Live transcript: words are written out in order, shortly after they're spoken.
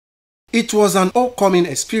It was an upcoming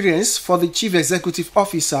experience for the Chief Executive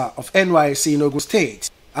Officer of NYSC in Ogun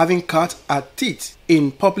State, having cut her teeth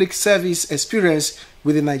in public service experience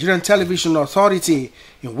with the Nigerian Television Authority,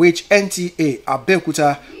 in which NTA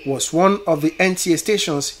Abeokuta was one of the NTA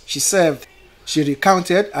stations she served. She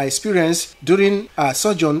recounted her experience during her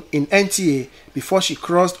sojourn in NTA before she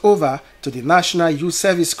crossed over to the National Youth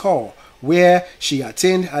Service Corps, where she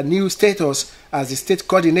attained her new status as the state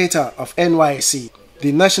coordinator of NYSC.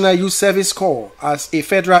 The National Youth Service Corps, as a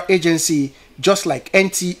federal agency just like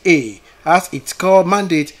NTA, has its core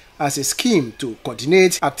mandate as a scheme to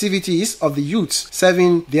coordinate activities of the youths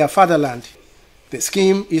serving their fatherland. The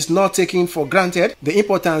scheme is not taking for granted the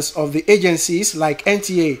importance of the agencies like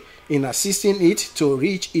NTA in assisting it to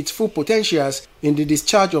reach its full potentials in the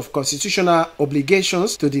discharge of constitutional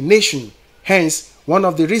obligations to the nation. Hence, one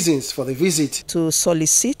of the reasons for the visit. To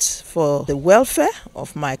solicit for the welfare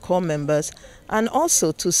of my core members and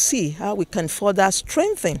also to see how we can further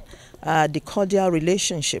strengthen the cordial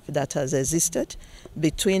relationship that has existed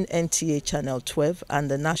between NTA Channel 12 and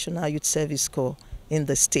the National Youth Service Corps in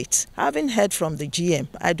the state. Having heard from the GM,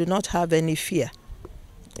 I do not have any fear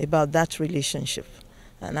about that relationship.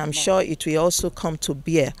 And I'm sure it will also come to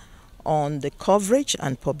bear on the coverage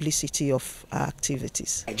and publicity of our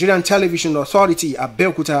activities. Nigerian Television Authority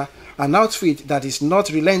Abeokuta, an outfit that is not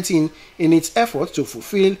relenting in its effort to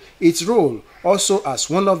fulfill its role also as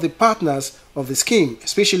one of the partners of the scheme,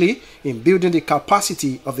 especially in building the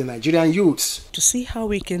capacity of the Nigerian youths. To see how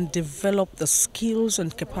we can develop the skills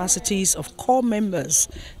and capacities of core members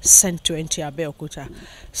sent to NTA Abeokuta,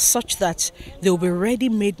 such that they will be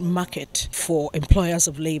ready-made market for employers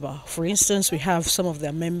of labor. For instance, we have some of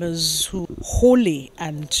their members who wholly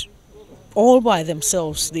and all by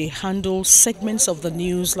themselves, they handle segments of the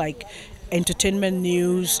news like entertainment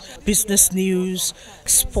news, business news,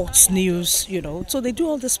 sports news, so they do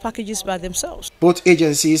all these packages by themselves. Both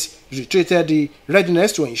agencies reiterated the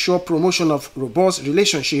readiness to ensure promotion of robust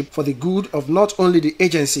relationship for the good of not only the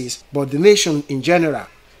agencies but the nation in general.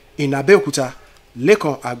 In Abeokuta,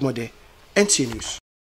 Lekon Agbonde, NTA News.